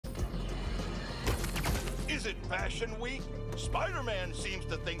Is it Fashion Week? Spider-Man seems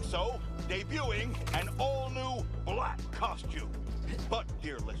to think so, debuting an all-new black costume. But,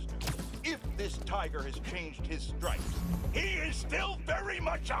 dear listener, if this tiger has changed his stripes, he is still very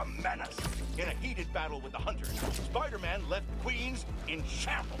much a menace. In a heated battle with the hunters, Spider-Man left Queens in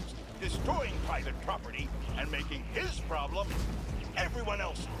shambles, destroying private property and making his problem everyone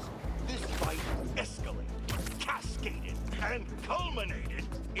else's. This fight escalated, cascaded, and culminated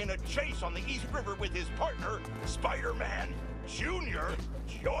in a chase on the East River with his partner, Spider-Man Jr.,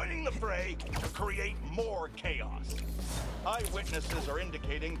 joining the fray to create more chaos. Eyewitnesses are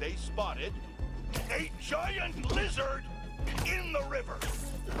indicating they spotted a giant lizard in the river.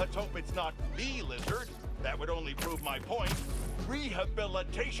 Let's hope it's not the lizard. That would only prove my point.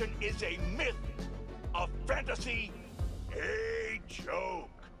 Rehabilitation is a myth, a fantasy, a joke.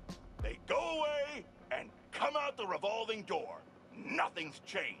 They go away and come out the revolving door. Nothing's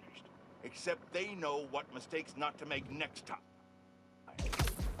changed, except they know what mistakes not to make next time.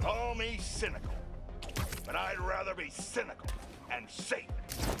 Call me cynical, but I'd rather be cynical and safe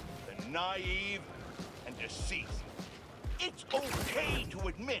than naive and deceased. It's okay to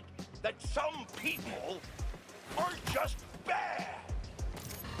admit that some people are just bad.